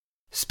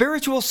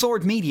Spiritual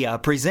Sword Media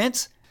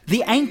presents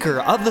The Anchor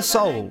of the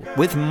Soul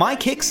with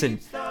Mike Hickson,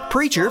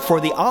 preacher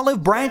for the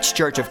Olive Branch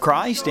Church of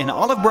Christ in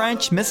Olive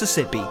Branch,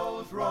 Mississippi.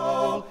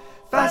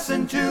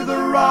 Fastened to the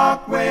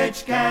rock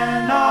which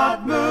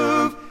cannot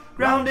move,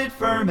 grounded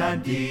firm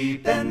and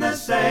deep in the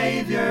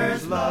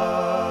Savior's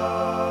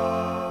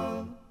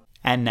love.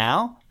 And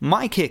now,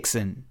 Mike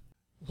Hickson.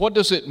 What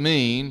does it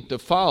mean to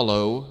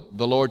follow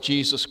the Lord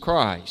Jesus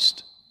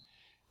Christ?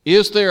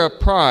 Is there a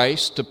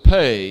price to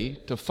pay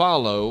to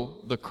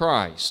follow the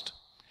Christ?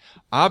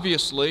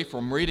 Obviously,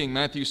 from reading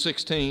Matthew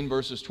 16,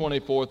 verses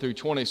 24 through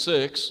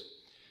 26,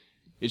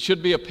 it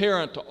should be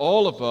apparent to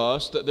all of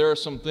us that there are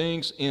some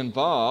things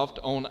involved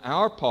on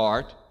our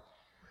part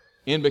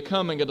in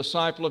becoming a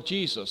disciple of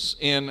Jesus,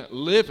 in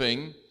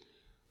living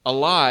a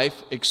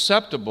life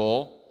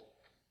acceptable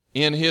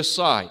in His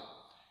sight.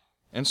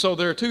 And so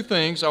there are two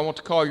things I want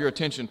to call your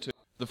attention to.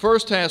 The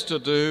first has to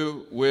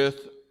do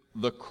with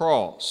the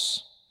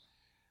cross.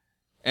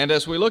 And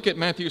as we look at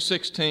Matthew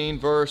 16,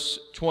 verse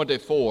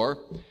 24,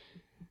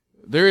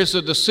 there is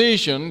a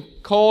decision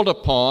called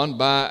upon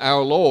by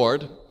our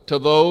Lord to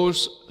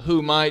those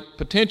who might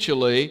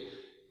potentially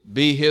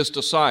be His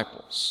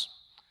disciples.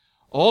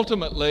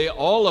 Ultimately,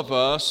 all of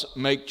us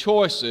make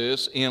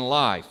choices in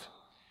life.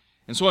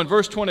 And so in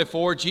verse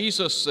 24,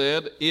 Jesus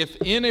said, "If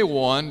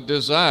anyone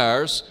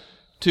desires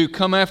to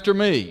come after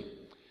me."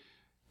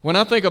 When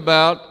I think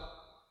about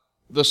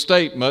the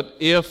statement,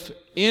 "if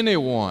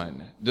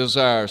anyone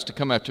desires to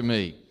come after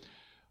me,"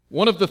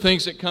 one of the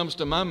things that comes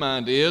to my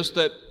mind is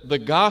that the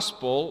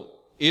gospel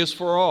is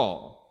for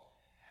all,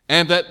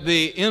 and that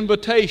the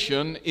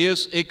invitation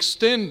is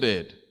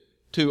extended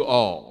to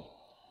all.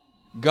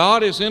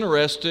 God is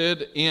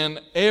interested in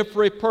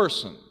every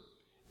person,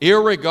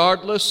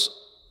 irregardless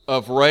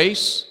of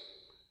race,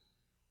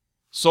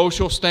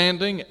 social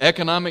standing,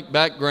 economic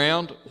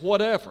background,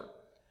 whatever.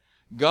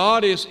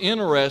 God is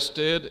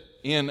interested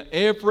in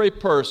every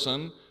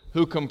person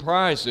who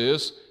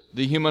comprises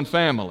the human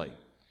family.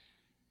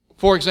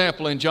 For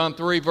example, in John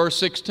 3, verse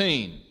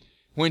 16,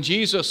 when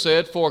Jesus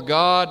said, "For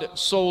God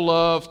so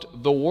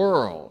loved the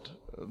world,"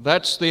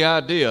 that's the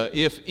idea.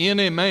 If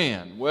any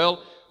man,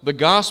 well, the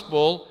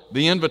gospel,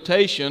 the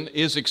invitation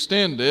is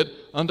extended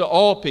unto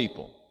all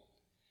people.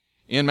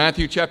 In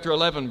Matthew chapter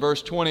 11,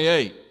 verse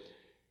 28,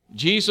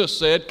 Jesus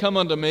said, "Come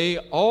unto me,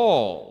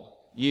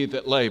 all ye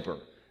that labor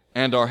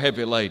and are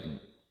heavy laden."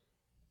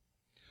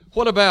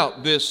 What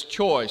about this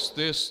choice,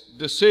 this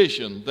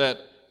decision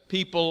that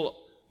people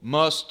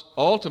must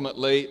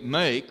ultimately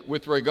make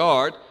with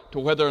regard to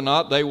whether or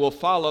not they will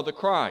follow the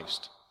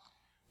Christ?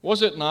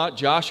 Was it not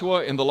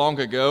Joshua in the long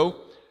ago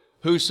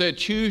who said,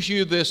 "Choose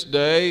you this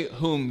day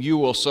whom you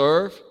will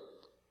serve"?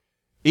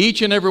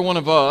 Each and every one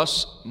of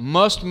us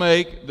must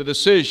make the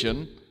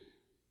decision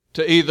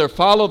to either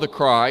follow the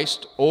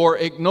Christ or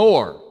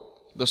ignore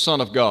the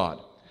Son of God.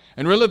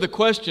 And really the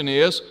question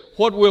is,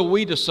 what will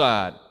we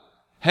decide?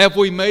 Have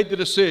we made the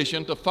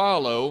decision to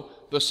follow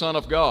the Son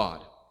of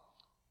God?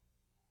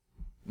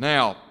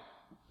 Now,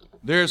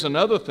 there's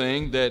another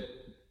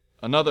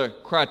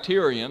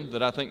criterion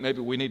that I think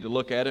maybe we need to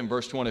look at in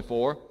verse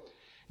 24.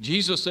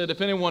 Jesus said, "If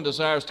anyone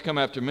desires to come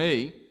after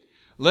me,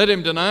 let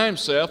him deny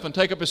himself and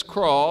take up his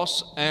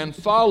cross and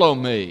follow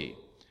me."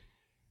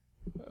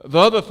 The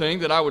other thing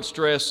that I would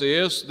stress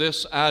is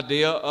this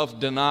idea of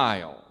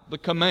denial, the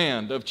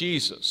command of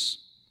Jesus.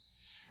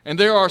 And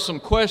there are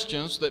some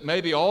questions that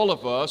maybe all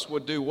of us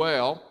would do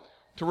well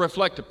to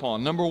reflect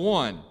upon. Number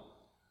one,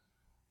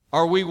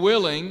 are we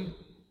willing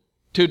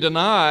to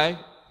deny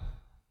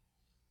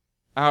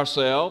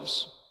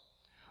ourselves,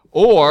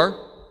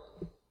 or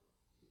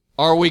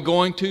are we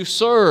going to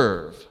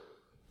serve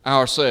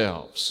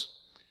ourselves?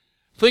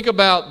 Think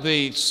about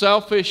the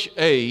selfish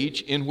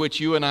age in which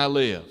you and I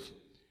live.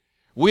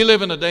 We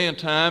live in a day and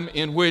time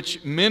in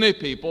which many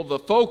people, the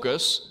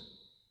focus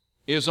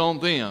is on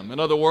them. In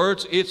other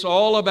words, it's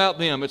all about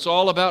them. It's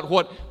all about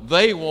what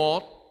they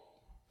want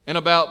and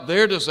about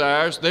their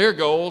desires, their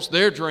goals,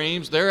 their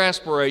dreams, their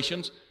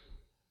aspirations.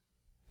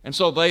 And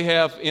so they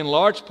have, in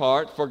large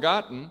part,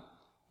 forgotten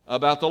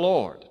about the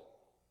Lord.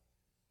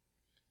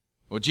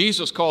 Well,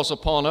 Jesus calls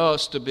upon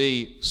us to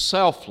be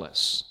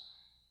selfless,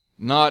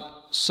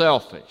 not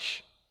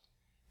selfish.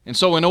 And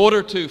so in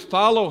order to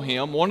follow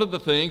Him, one of the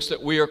things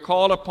that we are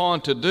called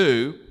upon to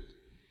do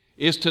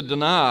is to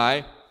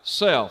deny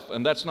self,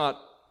 and that's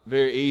not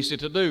very easy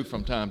to do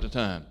from time to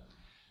time.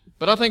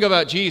 But I think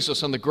about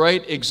Jesus and the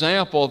great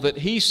example that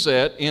He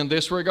set in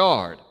this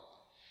regard.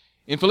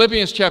 In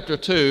Philippians chapter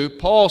 2,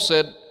 Paul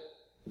said,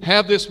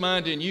 "Have this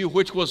mind in you,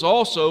 which was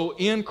also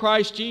in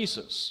Christ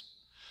Jesus,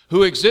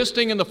 who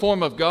existing in the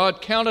form of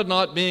God, counted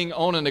not being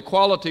on an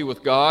equality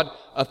with God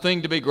a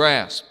thing to be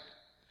grasped,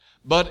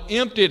 but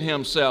emptied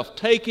Himself,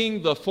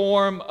 taking the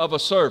form of a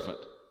servant."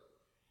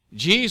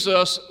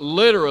 Jesus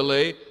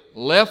literally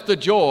left the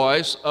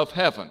joys of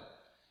heaven.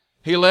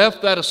 He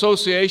left that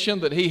association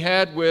that He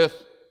had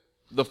with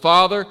the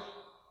Father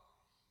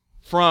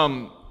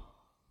from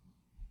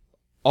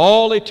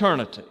all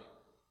eternity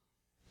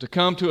to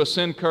come to a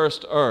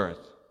sin-cursed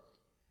earth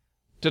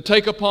to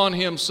take upon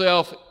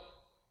himself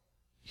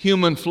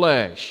human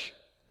flesh,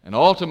 and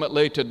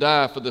ultimately to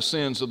die for the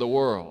sins of the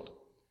world.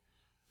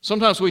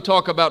 Sometimes we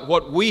talk about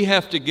what we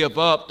have to give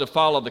up to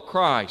follow the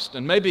Christ,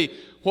 and maybe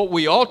what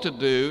we ought to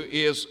do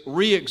is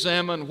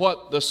re-examine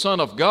what the Son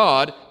of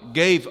God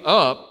gave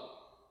up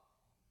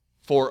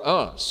for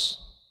us.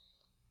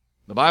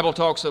 The Bible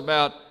talks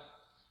about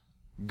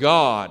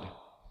God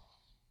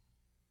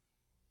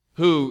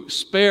who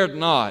spared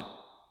not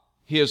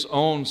His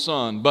own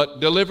Son, but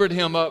delivered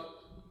Him up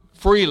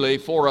freely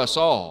for us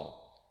all.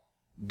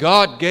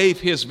 God gave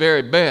His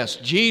very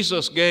best.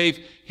 Jesus gave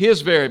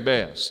His very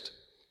best.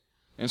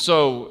 And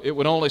so it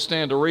would only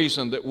stand to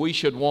reason that we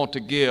should want to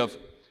give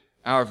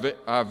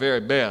our very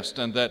best,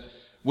 and that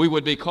we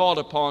would be called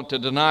upon to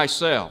deny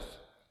self.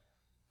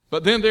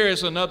 But then there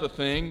is another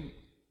thing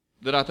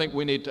that I think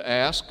we need to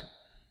ask.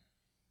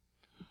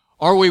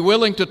 Are we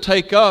willing to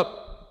take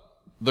up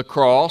the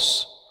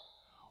cross,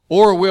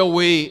 or will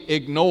we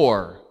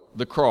ignore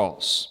the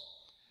cross?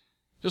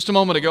 Just a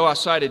moment ago I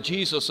cited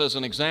Jesus as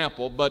an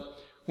example, but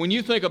when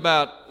you think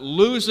about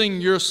losing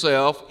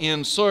yourself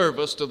in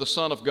service to the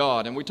Son of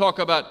God, and we talk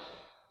about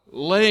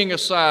laying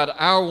aside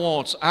our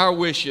wants, our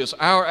wishes,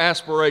 our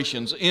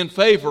aspirations in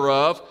favor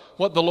of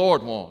what the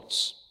Lord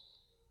wants,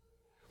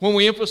 when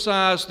we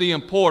emphasize the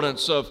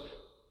importance of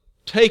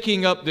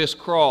taking up this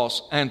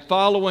cross and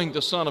following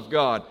the Son of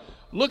God,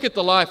 look at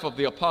the life of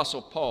the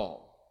Apostle Paul.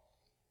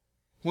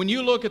 When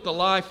you look at the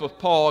life of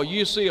Paul,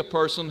 you see a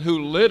person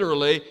who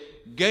literally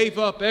gave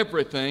up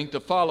everything to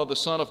follow the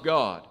Son of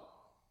God.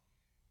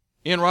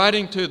 In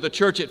writing to the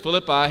church at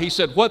Philippi, he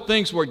said, "What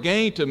things were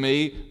gained to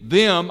me,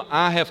 them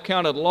I have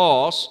counted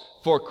loss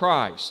for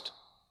Christ."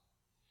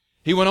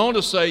 He went on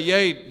to say,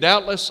 "Yea,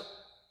 doubtless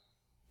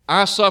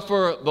I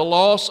suffer the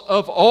loss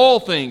of all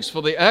things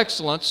for the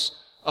excellence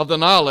of the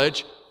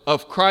knowledge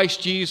of Christ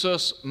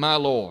Jesus my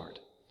Lord."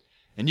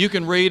 And you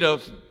can read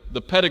of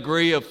the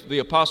pedigree of the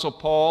Apostle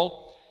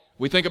Paul.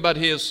 We think about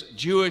his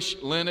Jewish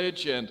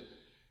lineage and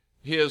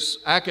his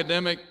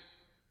academic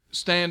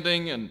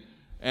standing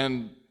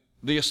and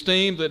the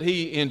esteem that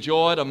he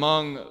enjoyed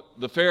among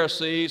the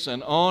Pharisees,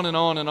 and on and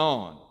on and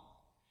on.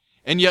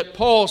 And yet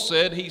Paul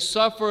said he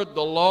suffered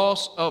the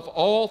loss of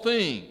all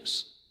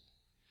things.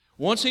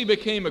 Once he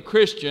became a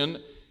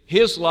Christian,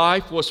 his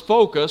life was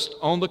focused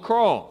on the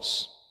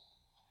cross.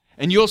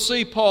 And you'll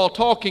see Paul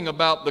talking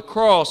about the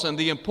cross and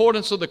the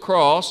importance of the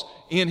cross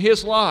in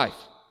his life.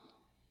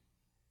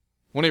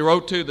 When he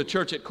wrote to the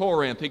church at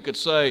Corinth, he could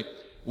say,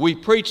 "We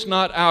preach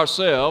not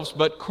ourselves,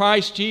 but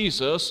Christ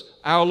Jesus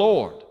our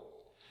Lord."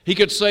 He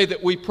could say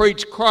that we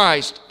preach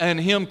Christ and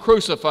Him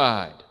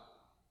crucified.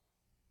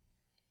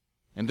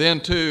 And then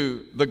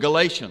to the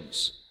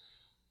Galatians,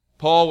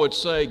 Paul would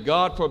say,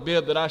 "God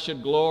forbid that I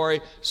should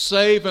glory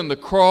save in the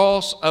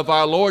cross of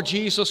our Lord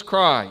Jesus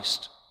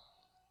Christ."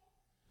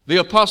 The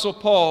Apostle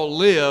Paul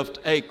lived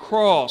a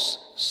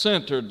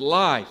cross-centered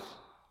life.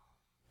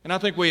 And I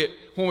think when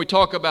we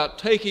talk about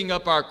taking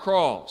up our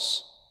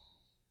cross,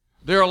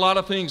 there are a lot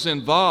of things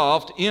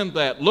involved in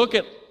that. Look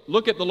at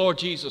the Lord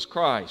Jesus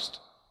Christ.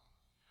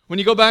 When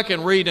you go back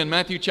and read in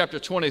Matthew chapter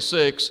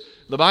 26,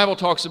 the Bible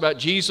talks about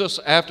Jesus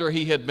after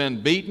He had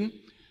been beaten,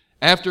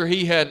 after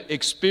He had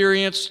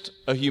experienced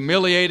a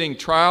humiliating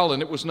trial,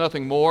 and it was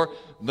nothing more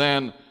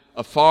than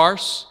a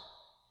farce.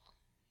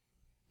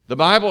 The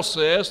Bible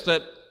says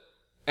that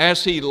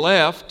as He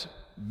left,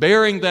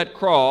 bearing that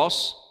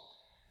cross,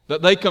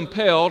 that they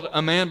compelled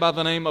a man by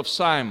the name of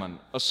Simon,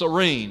 a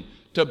Cyrene,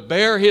 to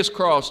bear his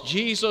cross.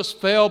 Jesus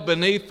fell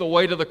beneath the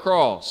weight of the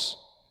cross.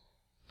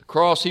 The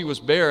cross He was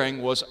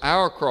bearing was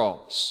our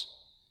cross.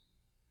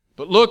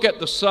 But look at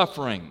the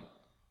suffering,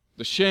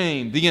 the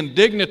shame, the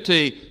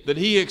indignity that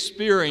He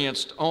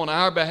experienced on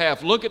our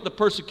behalf. Look at the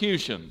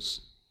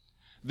persecutions,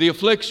 the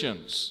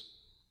afflictions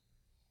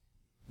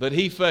that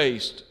He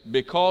faced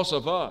because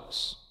of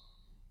us.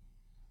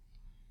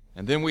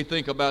 And then we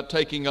think about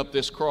taking up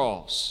this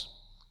cross.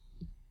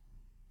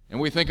 And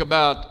we think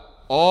about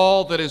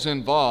all that is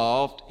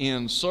involved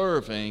in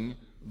serving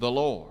the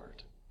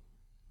Lord.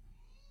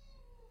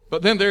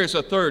 But then there is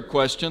a third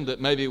question that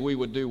maybe we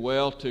would do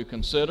well to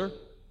consider.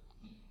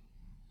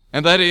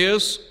 And that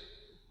is,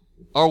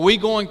 are we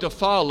going to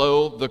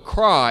follow the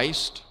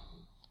Christ,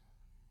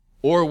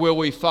 or will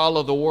we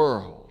follow the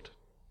world?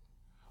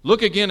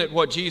 Look again at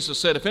what Jesus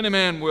said. "If any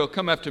man will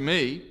come after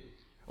me,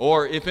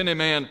 or if any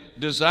man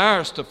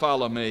desires to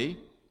follow me,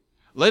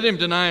 let him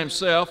deny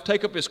himself,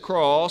 take up his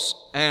cross,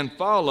 and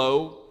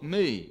follow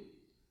me."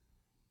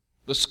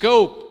 The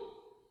scope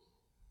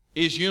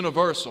is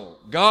universal.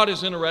 God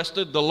is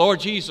interested, the Lord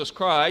Jesus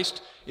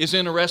Christ is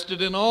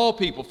interested in all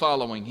people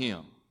following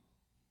Him.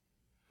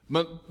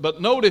 But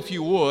note, if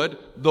you would,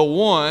 the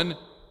one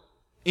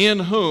in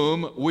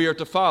whom we are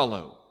to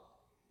follow.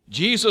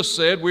 Jesus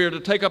said we are to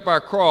take up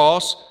our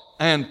cross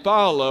and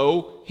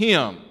follow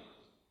Him.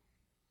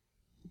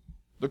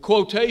 The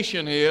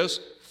quotation is,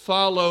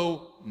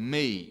 "Follow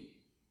me."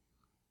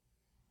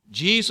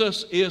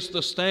 Jesus is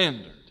the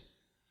standard.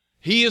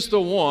 He is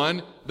the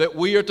one that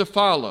we are to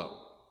follow.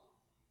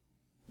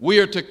 We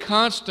are to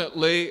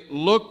constantly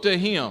look to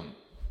Him.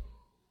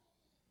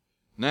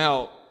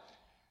 Now,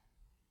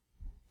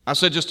 I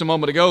said just a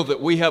moment ago that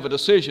we have a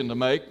decision to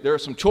make. There are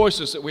some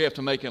choices that we have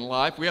to make in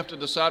life. We have to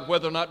decide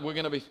whether or not we're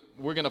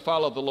going to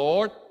follow the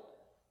Lord,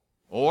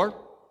 or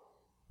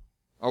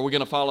are we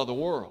going to follow the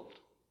world?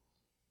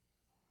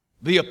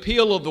 The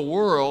appeal of the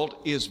world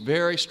is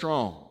very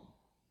strong.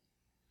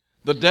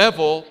 The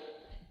devil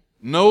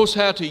knows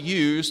how to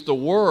use the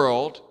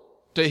world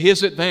to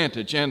his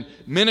advantage, and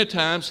many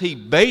times he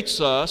baits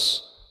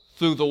us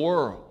through the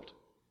world.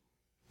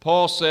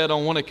 Paul said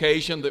on one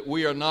occasion that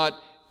we are not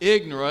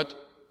ignorant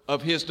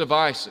of his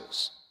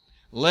devices,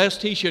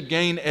 lest he should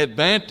gain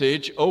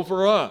advantage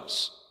over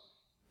us.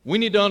 We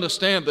need to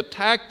understand the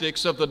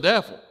tactics of the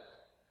devil.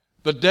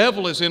 The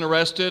devil is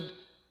interested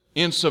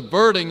in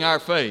subverting our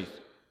faith.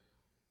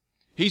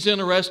 He's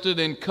interested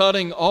in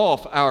cutting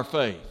off our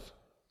faith,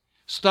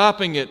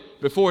 stopping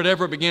it before it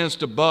ever begins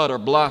to bud or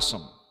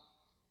blossom.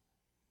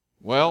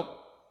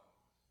 Well,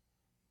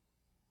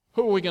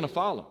 who are we going to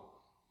follow?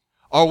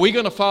 Are we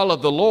going to follow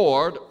the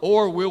Lord,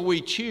 or will we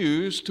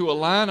choose to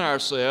align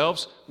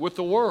ourselves with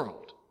the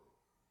world?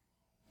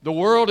 The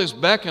world is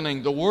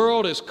beckoning. The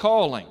world is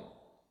calling.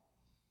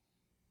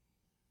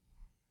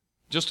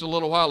 Just a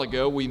little while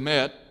ago, we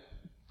met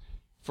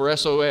for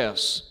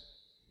SOS.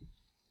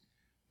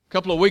 A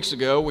couple of weeks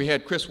ago, we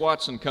had Chris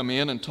Watson come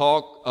in and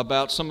talk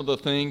about some of the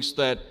things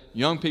that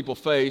young people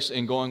face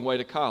in going away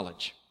to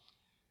college.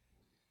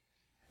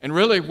 And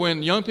really,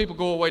 when young people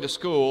go away to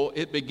school,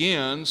 it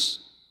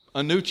begins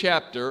a new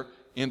chapter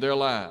in their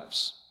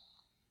lives.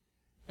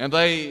 And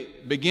they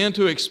begin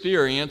to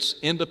experience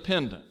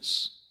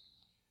independence.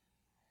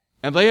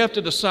 And they have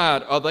to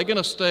decide, are they going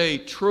to stay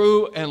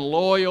true and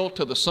loyal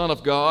to the Son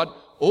of God,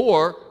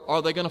 or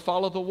are they going to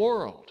follow the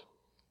world?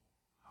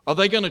 Are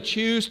they going to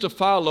choose to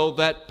follow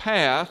that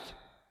path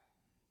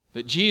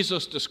that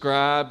Jesus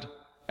described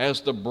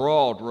as the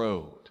broad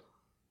road?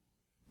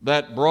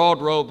 That broad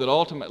road that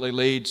ultimately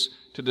leads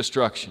to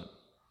destruction.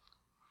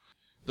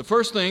 The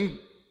first thing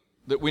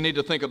that we need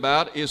to think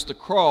about is the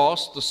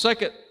cross. The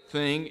second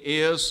thing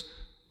is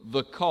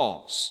the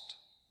cost.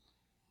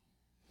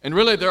 And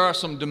really there are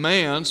some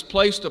demands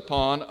placed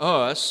upon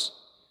us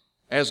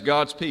as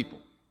God's people.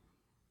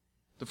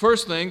 The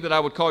first thing that I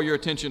would call your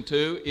attention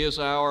to is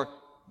our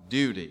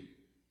duty.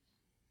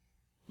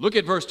 Look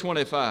at verse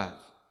 25.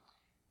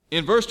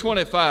 In verse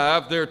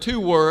 25, there are two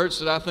words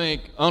that I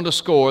think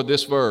underscore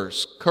this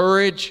verse: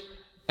 courage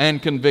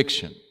and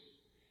conviction.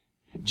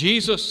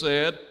 Jesus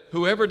said,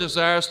 whoever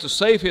desires to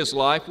save his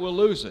life will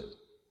lose it,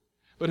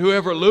 but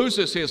whoever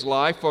loses his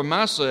life for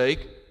my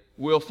sake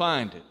will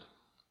find it.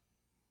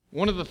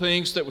 One of the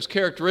things that was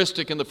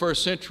characteristic in the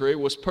first century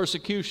was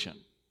persecution.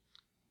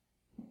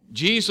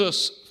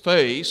 Jesus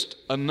faced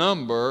a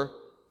number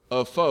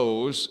of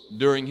foes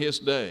during his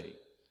day.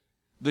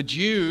 The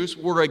Jews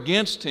were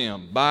against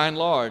him by and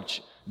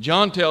large.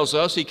 John tells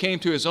us he came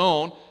to his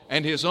own,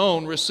 and his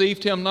own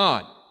received him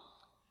not.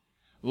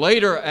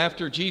 Later,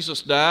 after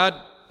Jesus died,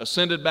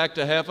 ascended back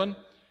to heaven,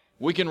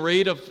 we can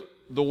read of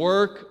the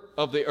work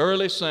of the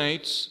early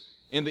saints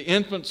in the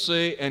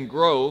infancy and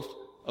growth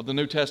of the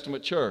New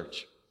Testament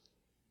church.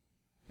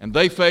 And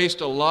they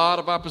faced a lot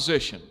of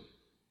opposition.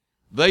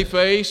 They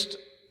faced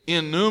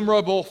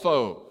innumerable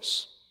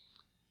foes.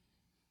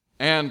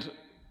 And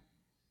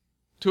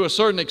to a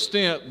certain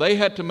extent, they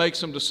had to make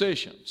some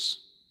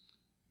decisions.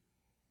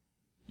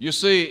 You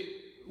see,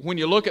 when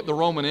you look at the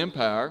Roman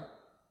Empire,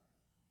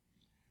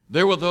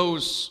 there were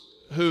those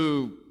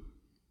who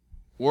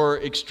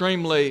were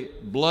extremely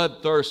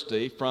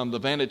bloodthirsty from the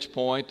vantage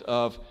point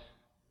of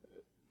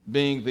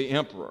being the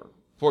emperor.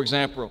 For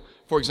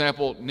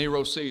example,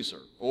 Nero Caesar,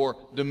 or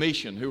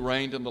Domitian, who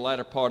reigned in the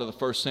latter part of the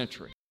first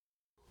century.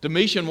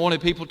 Domitian wanted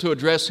people to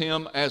address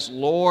him as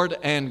Lord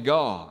and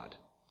God.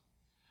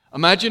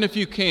 Imagine, if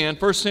you can,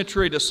 first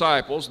century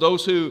disciples,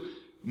 those who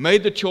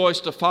made the choice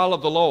to follow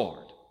the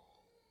Lord.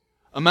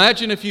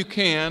 Imagine, if you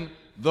can,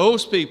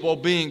 those people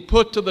being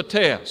put to the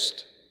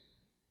test.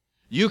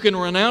 You can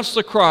renounce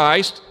the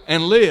Christ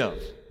and live.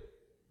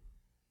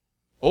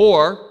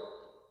 Or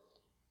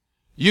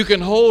you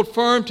can hold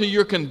firm to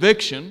your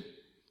conviction,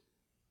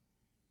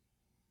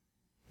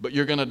 but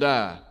you're going to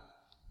die.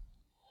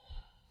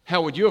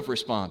 How would you have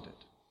responded?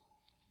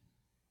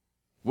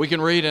 We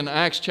can read in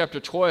Acts chapter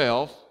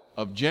 12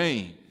 of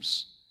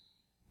James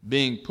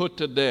being put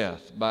to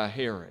death by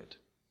Herod.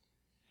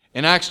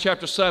 In Acts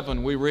chapter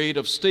 7, we read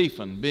of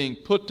Stephen being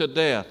put to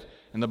death.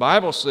 And the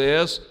Bible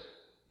says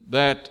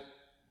that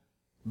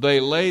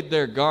they laid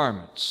their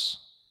garments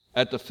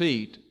at the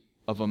feet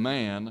of a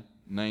man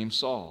named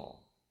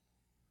Saul.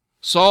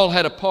 Saul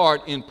had a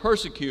part in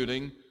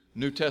persecuting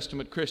New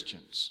Testament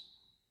Christians.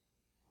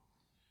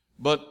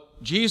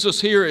 But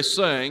Jesus here is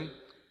saying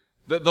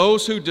that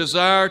those who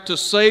desire to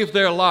save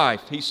their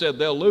life, he said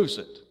they'll lose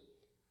it.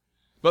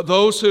 But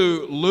those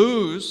who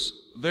lose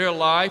their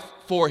life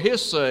for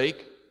his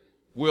sake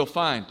will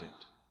find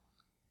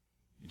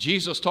it.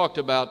 Jesus talked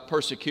about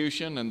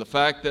persecution and the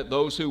fact that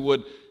those who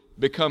would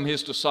become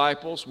his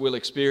disciples will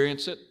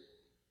experience it.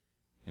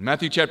 In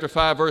Matthew chapter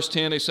 5, verse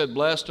 10, he said,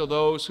 "Blessed are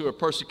those who are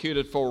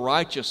persecuted for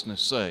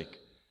righteousness' sake,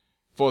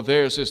 for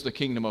theirs is the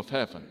kingdom of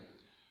heaven."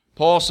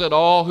 Paul said,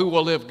 "All who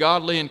will live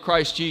godly in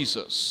Christ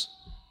Jesus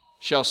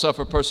shall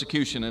suffer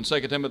persecution," in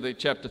 2 Timothy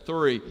chapter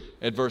 3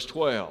 at verse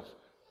 12.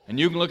 And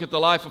you can look at the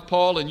life of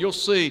Paul and you'll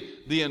see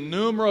the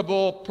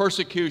innumerable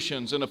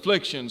persecutions and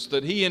afflictions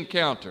that he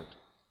encountered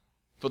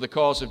for the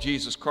cause of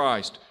Jesus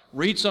Christ.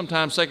 Read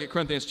sometime 2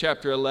 Corinthians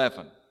chapter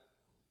 11.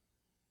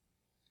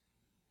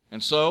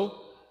 And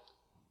so,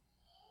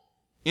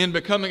 in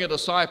becoming a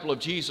disciple of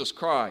Jesus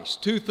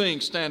Christ, two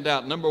things stand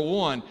out. Number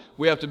one,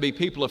 we have to be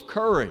people of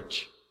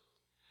courage.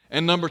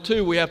 And number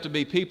two, we have to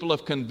be people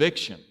of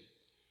conviction.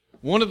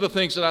 One of the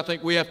things that I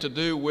think we have to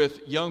do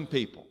with young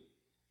people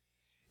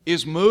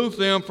is move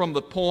them from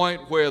the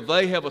point where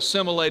they have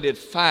assimilated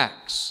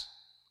facts.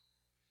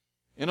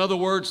 In other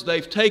words,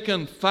 they've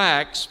taken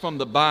facts from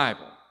the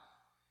Bible,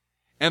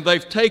 and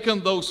they've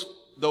taken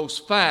those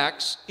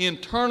facts,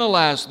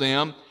 internalized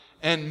them,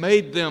 and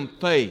made them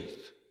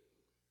faith.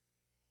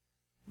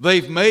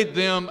 They've made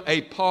them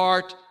a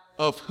part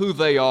of who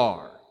they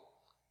are.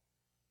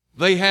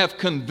 They have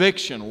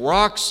conviction,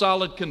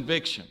 rock-solid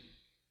conviction.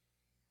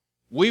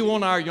 We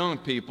want our young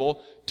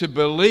people to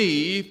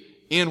believe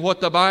in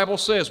what the Bible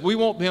says. We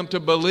want them to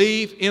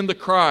believe in the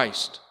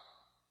Christ.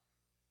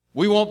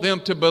 We want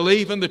them to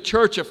believe in the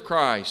church of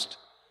Christ,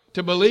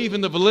 to believe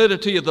in the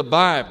validity of the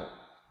Bible.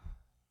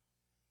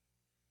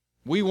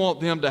 We want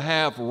them to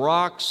have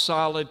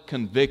rock-solid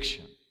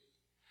conviction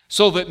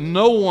so that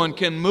no one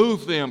can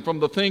move them from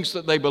the things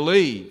that they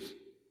believe,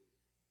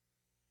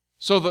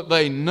 so that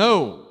they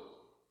know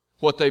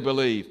what they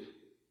believe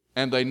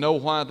and they know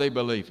why they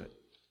believe it.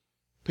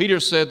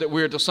 Peter said that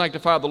we are to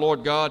sanctify the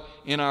Lord God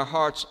in our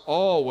hearts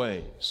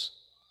always.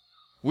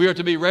 We are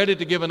to be ready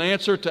to give an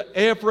answer to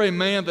every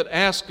man that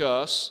asks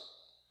us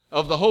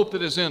of the hope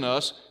that is in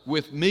us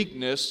with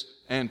meekness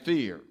and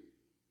fear.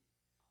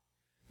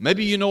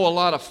 Maybe you know a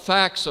lot of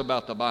facts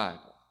about the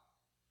Bible,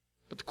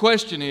 but the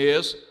question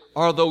is,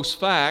 are those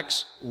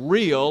facts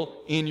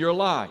real in your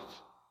life?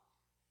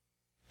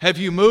 Have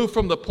you moved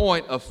from the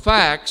point of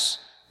facts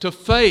to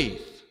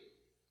faith?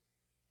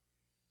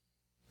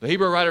 The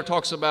Hebrew writer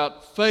talks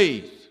about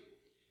faith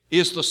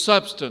is the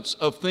substance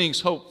of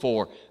things hoped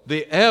for,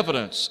 the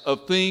evidence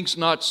of things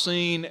not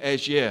seen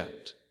as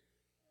yet.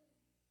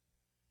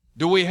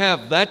 Do we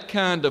have that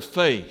kind of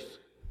faith?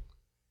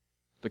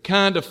 The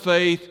kind of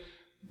faith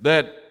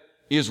that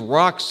is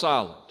rock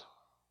solid.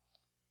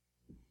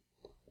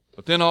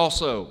 But then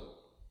also,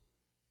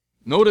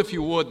 note if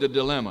you would the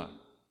dilemma.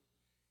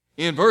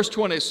 In verse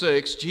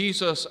 26,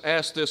 Jesus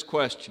asked this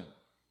question: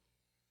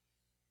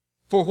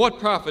 "For what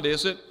profit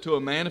is it to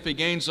a man if he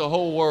gains the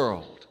whole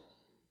world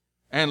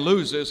and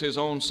loses his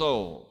own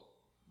soul?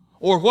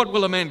 Or what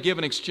will a man give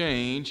in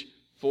exchange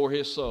for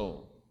his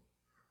soul?"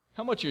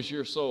 How much is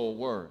your soul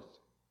worth?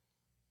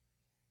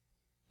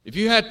 If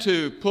you had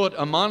to put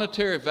a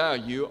monetary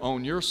value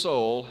on your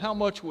soul, how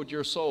much would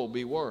your soul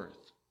be worth?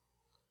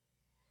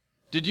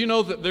 Did you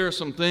know that there are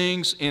some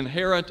things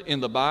inherent in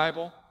the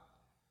Bible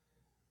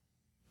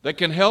that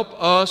can help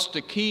us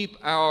to keep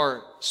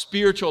our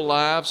spiritual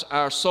lives,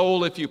 our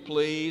soul, if you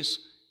please,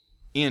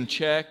 in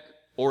check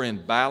or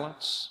in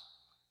balance?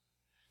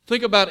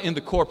 Think about in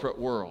the corporate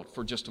world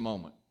for just a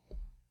moment.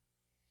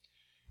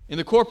 In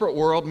the corporate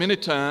world, many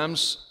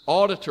times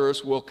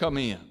auditors will come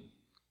in,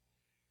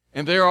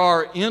 and there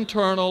are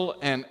internal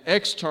and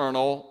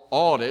external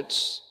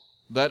audits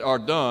that are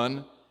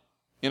done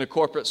in a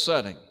corporate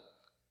setting.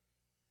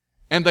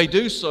 And they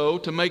do so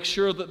to make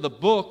sure that the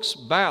books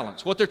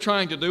balance. What they're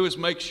trying to do is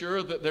make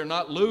sure that they're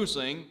not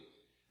losing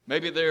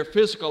maybe their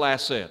physical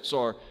assets,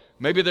 or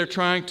maybe they're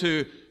trying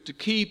to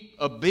keep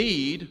a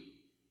bead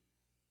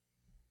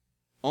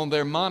on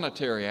their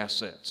monetary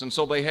assets. And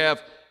so they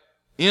have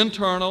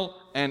internal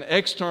and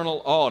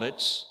external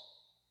audits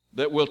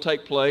that will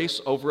take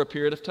place over a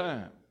period of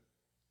time.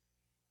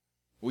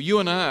 Well, you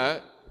and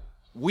I,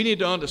 we need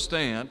to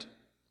understand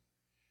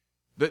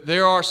that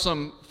there are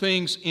some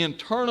things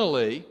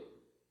internally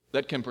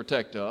that can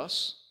protect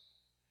us,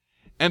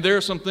 and there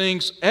are some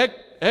things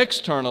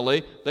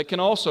externally that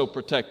can also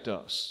protect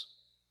us.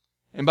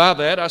 And by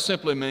that, I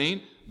simply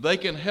mean they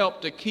can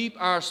help to keep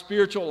our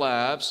spiritual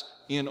lives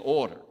in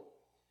order.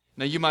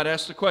 Now, you might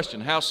ask the question,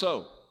 how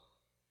so?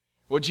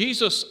 Well,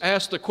 Jesus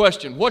asked the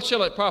question, "What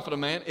shall it profit a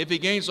man if he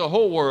gains the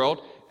whole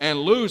world and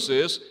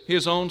loses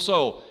his own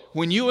soul?"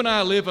 When you and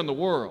I live in the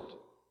world,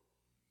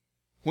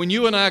 when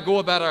you and I go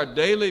about our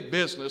daily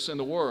business in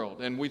the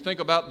world, and we think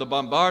about the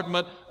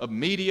bombardment of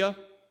media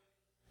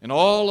and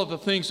all of the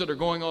things that are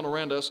going on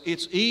around us,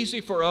 it's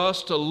easy for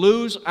us to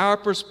lose our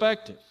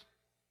perspective,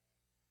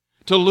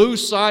 to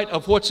lose sight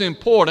of what's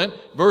important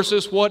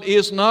versus what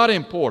is not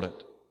important.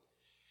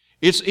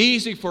 It's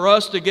easy for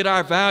us to get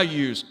our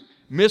values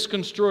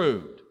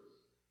misconstrued.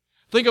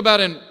 Think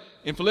about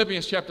in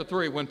Philippians chapter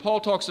 3, when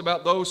Paul talks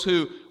about those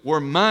who were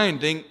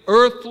minding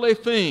earthly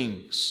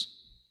things,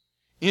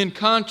 in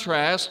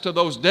contrast to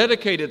those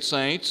dedicated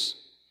saints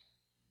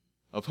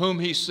of whom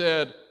he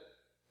said,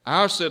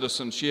 our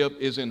citizenship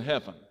is in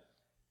heaven.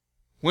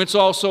 whence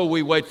also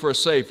we wait for a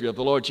Savior,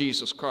 the Lord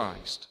Jesus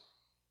Christ.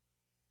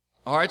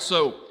 All right,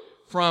 so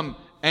from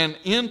an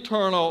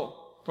internal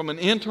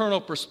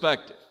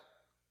perspective,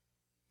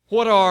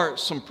 what are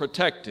some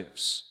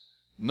protectives?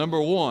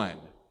 Number one,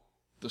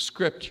 the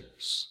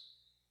Scriptures.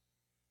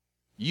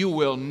 You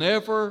will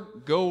never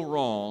go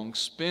wrong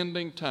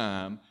spending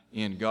time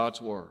in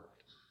God's Word.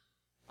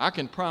 I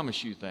can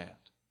promise you that.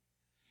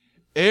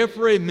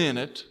 Every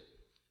minute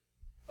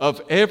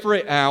of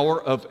every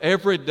hour, of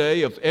every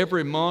day, of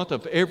every month,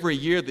 of every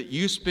year that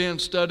you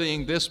spend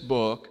studying this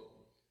book,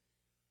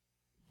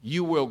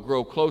 you will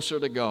grow closer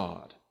to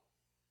God.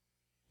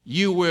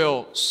 You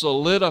will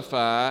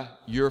solidify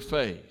your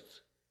faith.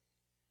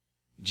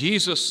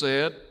 Jesus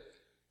said,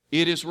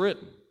 "It is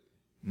written,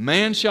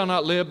 man shall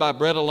not live by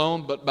bread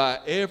alone, but by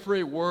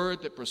every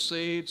word that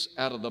proceeds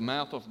out of the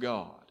mouth of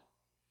God."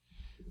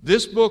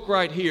 This book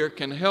right here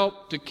can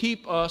help to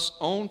keep us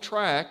on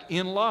track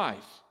in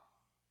life.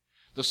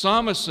 The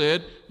psalmist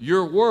said,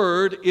 "Your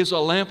word is a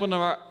lamp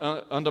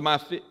under my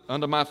feet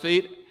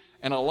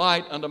and a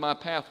light under my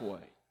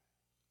pathway."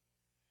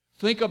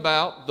 Think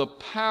about the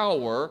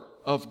power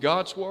of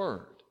God's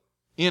word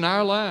in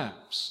our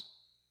lives.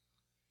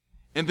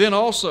 And then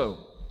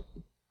also,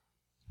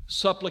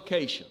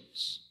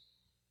 supplications.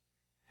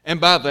 And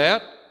by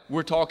that,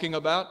 we're talking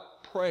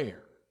about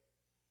prayer.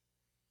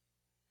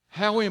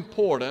 How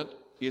important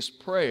is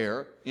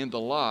prayer in the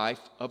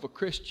life of a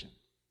Christian?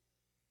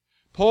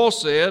 Paul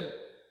said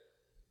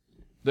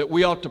that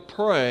we ought to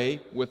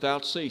pray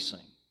without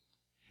ceasing.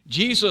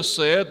 Jesus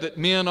said that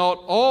men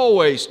ought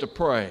always to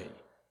pray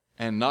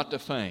and not to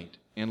faint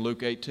in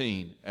Luke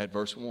 18 at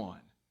verse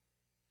 1.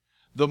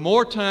 The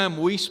more time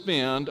we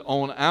spend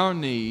on our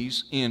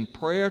knees in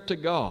prayer to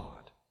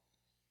God,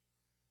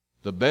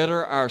 the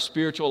better our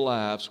spiritual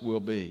lives will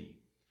be.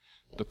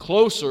 The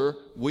closer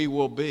we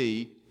will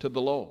be to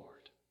the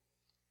Lord.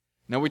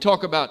 Now we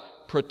talk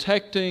about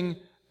protecting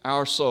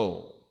our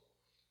soul.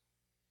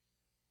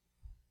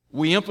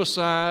 We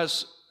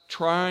emphasize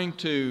trying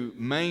to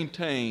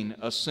maintain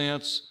a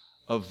sense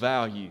of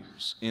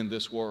values in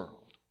this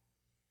world.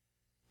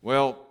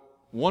 Well,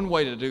 one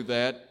way to do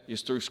that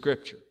is through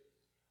Scripture.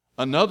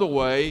 Another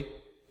way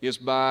is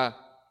by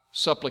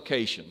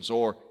supplications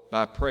or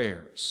by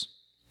prayers.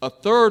 A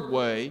third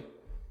way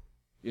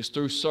is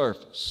through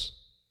service,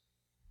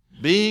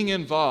 being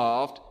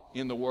involved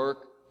in the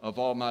work of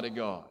Almighty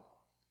God.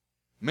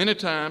 Many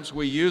times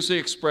we use the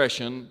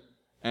expression,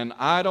 "an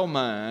idle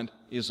mind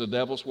is the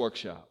devil's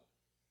workshop."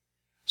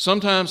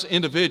 Sometimes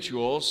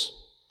individuals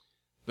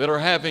that are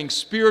having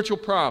spiritual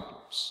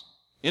problems,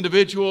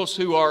 individuals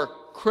who are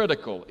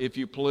critical, if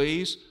you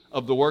please,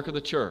 of the work of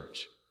the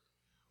church,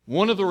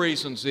 one of the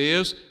reasons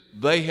is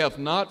they have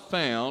not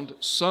found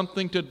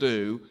something to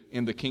do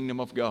in the kingdom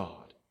of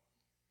God.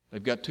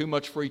 They've got too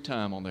much free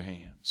time on their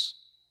hands.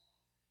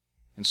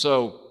 And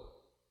so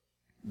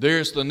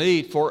there's the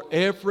need for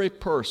every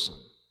person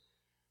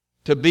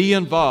to be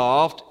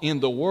involved in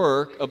the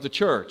work of the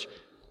church.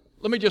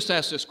 Let me just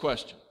ask this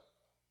question.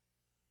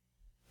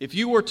 If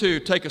you were to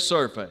take a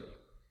survey,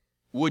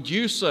 would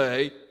you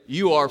say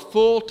you are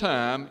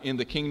full-time in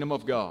the kingdom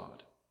of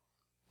God?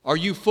 Are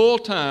you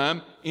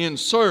full-time in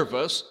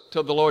service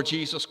to the Lord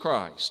Jesus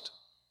Christ?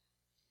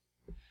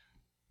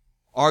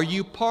 Are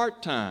you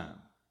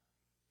part-time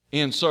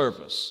in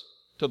service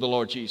to the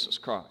Lord Jesus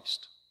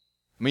Christ?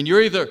 I mean,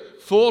 you're either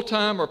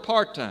full-time or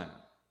part-time.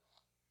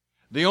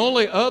 The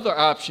only other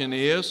option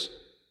is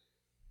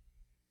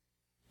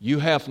you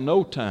have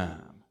no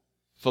time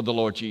for the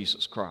Lord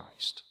Jesus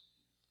Christ.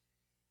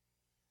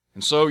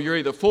 And so you're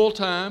either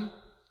full-time,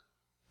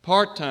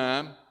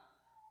 part-time,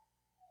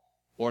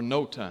 or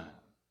no time.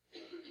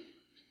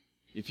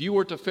 If you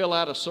were to fill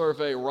out a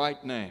survey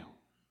right now,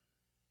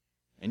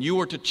 and you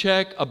were to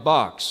check a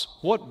box,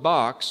 what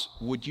box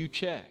would you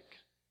check?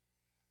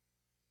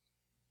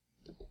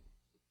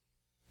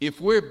 If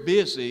we're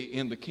busy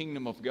in the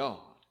kingdom of God,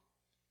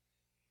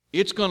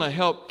 it's going to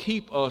help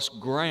keep us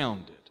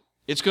grounded.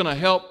 It's going to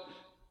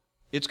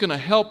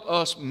help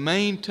us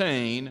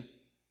maintain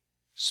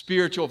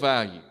spiritual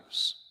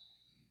values.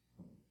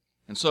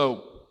 And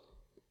so,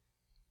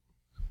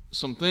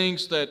 some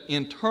things that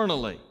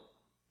internally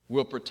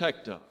will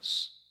protect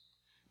us.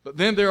 But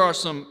then there are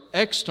some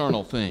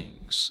external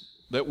things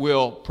that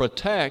will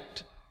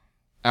protect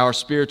our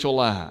spiritual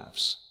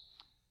lives.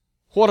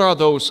 What are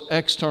those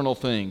external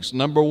things?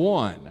 Number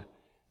one,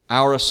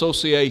 our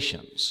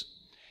associations.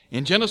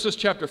 In Genesis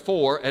chapter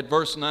 4 at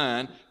verse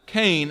 9,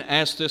 Cain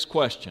asked this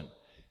question,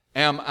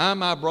 "Am I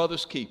my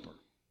brother's keeper?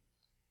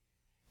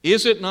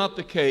 Is it not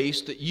the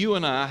case that you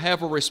and I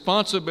have a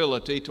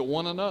responsibility to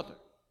one another?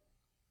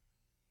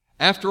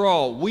 After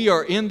all, we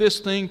are in this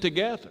thing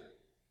together.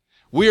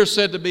 We are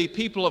said to be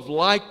people of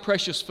like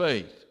precious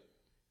faith."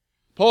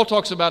 Paul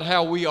talks about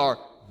how we are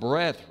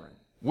brethren.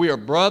 We are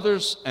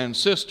brothers and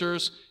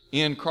sisters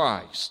in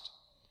Christ.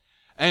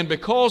 And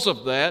because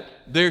of that,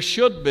 there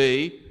should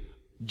be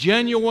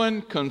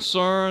genuine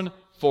concern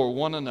for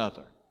one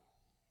another.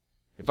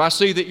 If I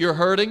see that you're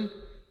hurting,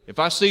 if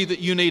I see that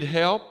you need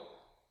help,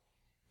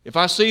 If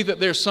I see that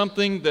there's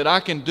something that I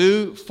can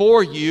do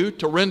for you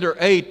to render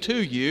aid to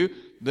you,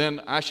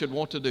 then I should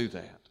want to do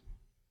that.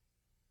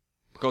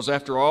 Because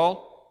after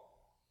all,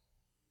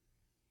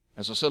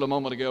 as I said a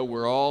moment ago,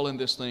 we're all in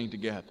this thing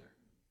together.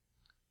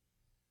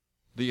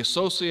 The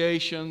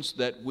associations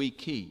that we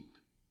keep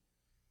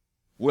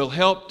will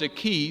help to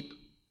keep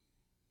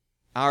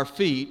our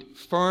feet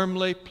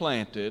firmly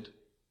planted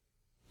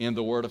in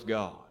the Word of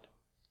God.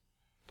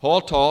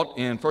 Paul taught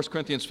in 1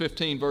 Corinthians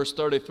 15, verse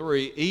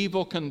 33,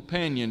 evil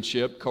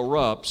companionship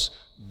corrupts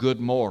good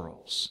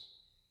morals.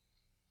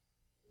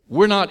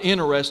 We're not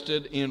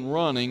interested in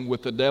running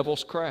with the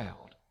devil's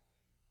crowd.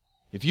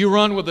 If you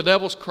run with the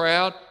devil's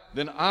crowd,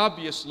 then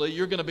obviously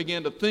you're going to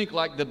begin to think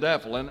like the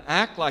devil and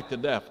act like the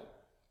devil.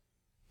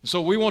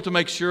 So we want to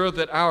make sure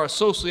that our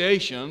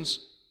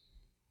associations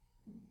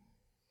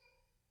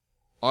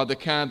are the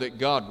kind that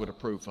God would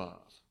approve of.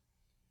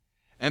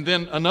 And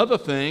then another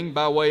thing,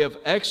 by way of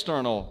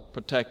external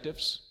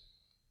protectives,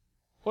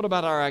 what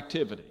about our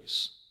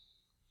activities?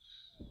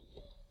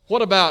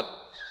 What about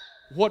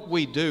what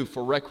we do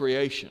for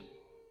recreation?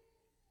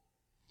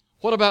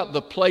 What about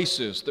the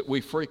places that we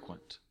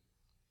frequent?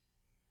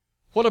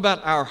 What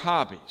about our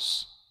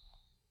hobbies?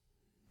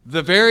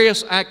 The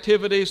various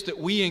activities that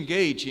we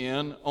engage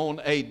in on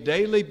a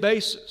daily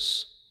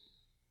basis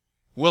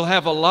will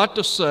have a lot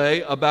to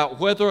say about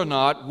whether or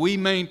not we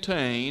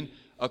maintain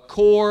a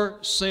core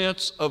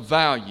sense of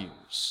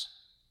values.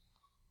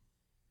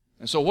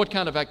 And so what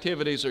kind of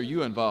activities are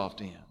you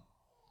involved in?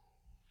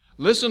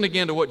 Listen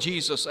again to what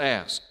Jesus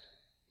asked.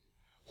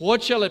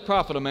 What shall it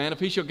profit a man if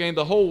he shall gain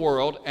the whole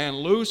world and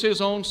lose his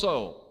own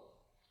soul?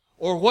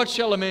 Or what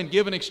shall a man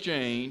give in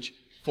exchange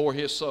for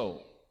his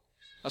soul?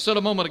 I said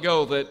a moment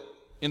ago that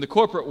in the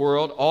corporate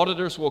world,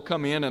 auditors will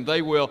come in and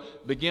they will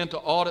begin to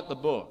audit the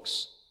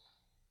books.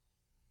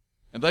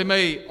 And they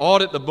may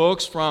audit the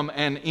books from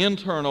an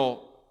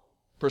internal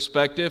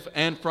perspective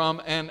and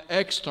from an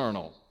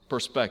external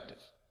perspective.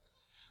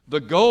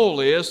 The goal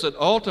is that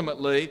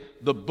ultimately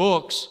the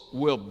books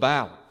will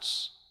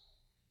balance.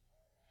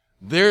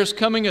 There's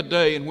coming a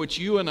day in which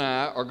you and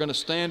I are going to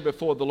stand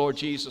before the Lord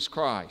Jesus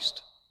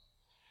Christ.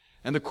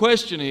 And the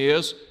question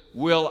is,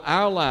 will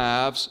our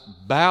lives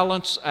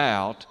balance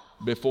out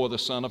before the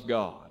Son of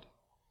God?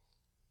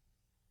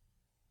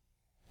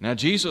 Now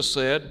Jesus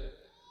said,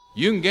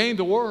 you can gain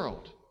the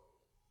world.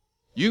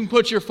 You can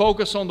put your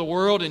focus on the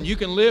world and you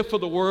can live for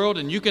the world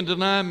and you can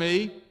deny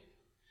me.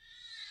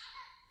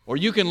 Or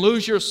you can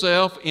lose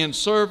yourself in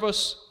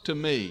service to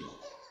me.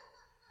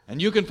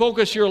 And you can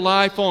focus your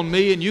life on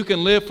me and you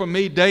can live for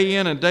me day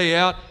in and day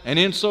out, and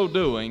in so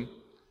doing,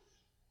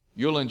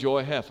 you'll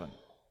enjoy heaven.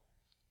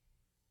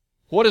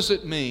 What does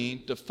it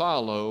mean to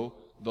follow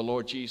the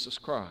Lord Jesus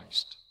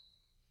Christ?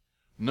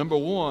 Number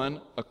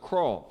one, a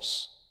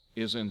cross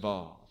is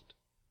involved.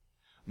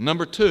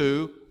 Number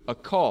two, a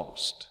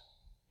cost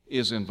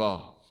is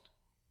involved.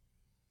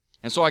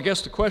 And so I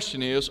guess the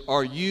question is,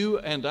 are you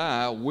and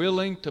I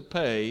willing to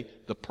pay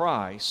the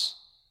price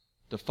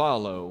to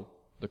follow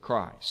the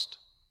Christ?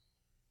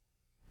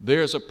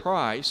 There's a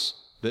price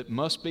that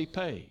must be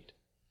paid.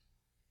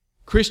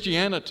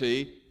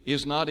 Christianity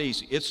is not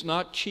easy. It's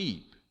not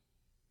cheap.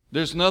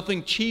 There's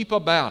nothing cheap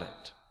about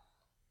it.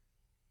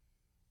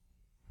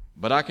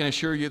 But I can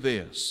assure you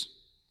this,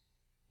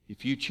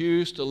 if you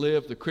choose to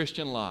live the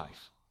Christian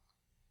life,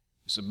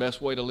 it's the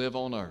best way to live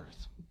on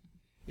earth.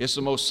 It's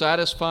the most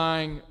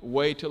satisfying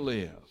way to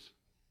live,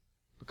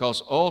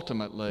 because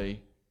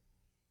ultimately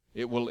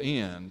it will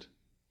end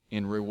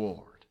in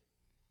reward.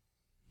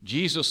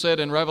 Jesus said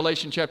in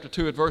Revelation chapter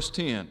 2 at verse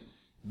 10,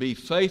 be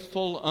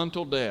faithful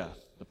until death,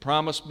 the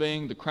promise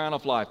being the crown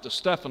of life, the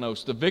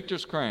Stephanos, the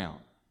victor's crown.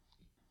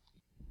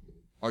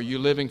 Are you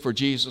living for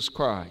Jesus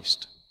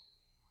Christ?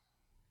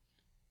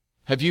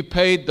 Have you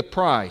paid the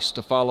price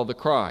to follow the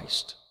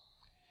Christ?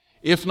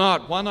 If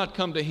not, why not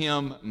come to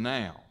Him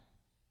now?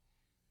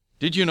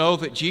 Did you know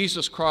that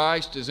Jesus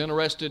Christ is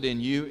interested in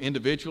you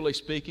individually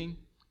speaking?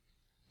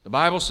 The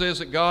Bible says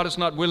that God is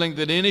not willing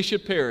that any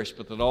should perish,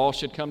 but that all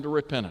should come to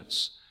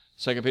repentance.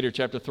 2 Peter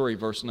chapter 3,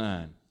 verse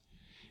 9.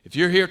 If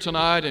you're here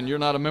tonight and you're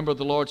not a member of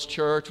the Lord's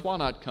church, why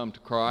not come to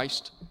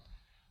Christ?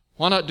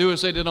 Why not do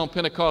as they did on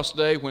Pentecost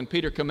Day when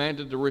Peter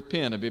commanded to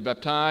repent and be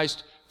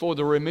baptized for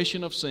the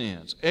remission of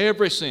sins?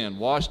 Every sin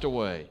washed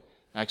away,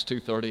 Acts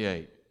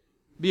 2:38.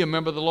 Be a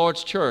member of the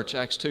Lord's church,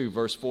 Acts 2,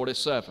 verse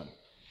 47.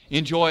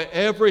 Enjoy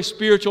every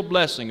spiritual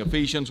blessing,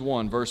 Ephesians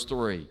 1, verse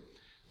 3.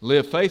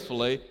 Live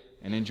faithfully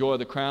and enjoy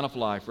the crown of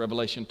life,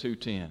 Revelation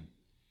 2:10.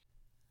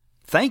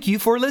 Thank you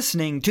for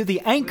listening to the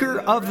Anchor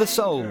of the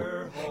Soul.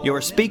 Your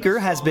speaker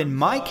has been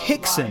Mike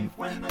Hickson,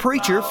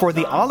 preacher for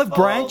the Olive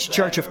Branch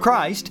Church of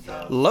Christ,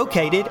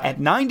 located at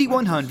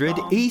 9100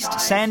 East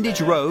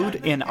Sandage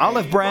Road in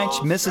Olive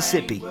Branch,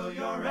 Mississippi.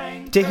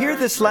 To hear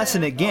this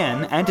lesson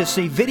again and to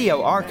see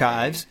video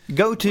archives,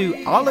 go to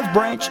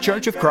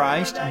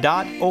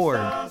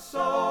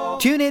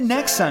olivebranchchurchofchrist.org. Tune in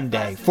next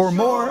Sunday for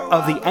more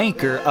of the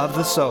Anchor of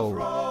the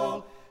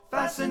Soul.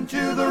 Fastened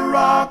to the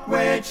rock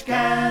which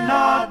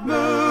cannot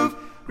move,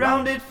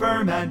 grounded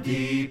firm and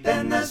deep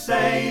in the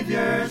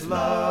Savior's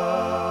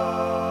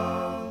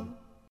love.